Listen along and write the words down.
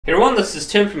Hey everyone, this is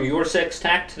Tim from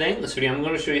YourSixTech. Today in this video I'm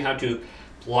going to show you how to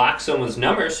block someone's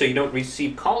number so you don't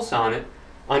receive calls on it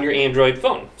on your Android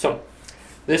phone. So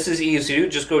this is easy to do.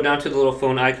 Just go down to the little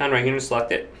phone icon right here and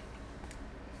select it.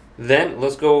 Then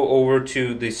let's go over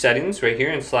to the settings right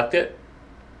here and select it.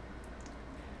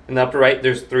 In the upper right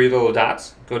there's three little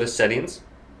dots. Go to settings.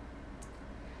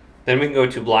 Then we can go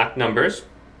to block numbers.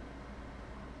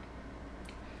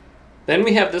 Then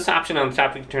we have this option on the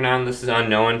top we can turn on. This is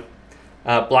unknown.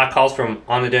 Block calls from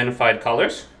unidentified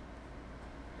callers.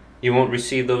 You won't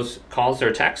receive those calls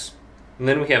or texts. And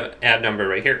then we have add number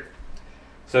right here.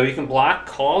 So you can block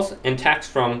calls and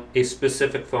texts from a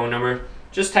specific phone number.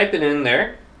 Just type it in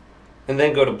there and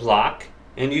then go to block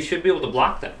and you should be able to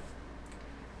block them.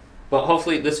 But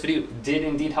hopefully this video did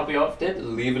indeed help you out. If it did,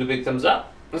 leave it a big thumbs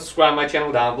up. And subscribe to my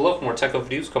channel down below for more tech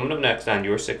videos coming up next on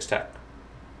YourSixTech.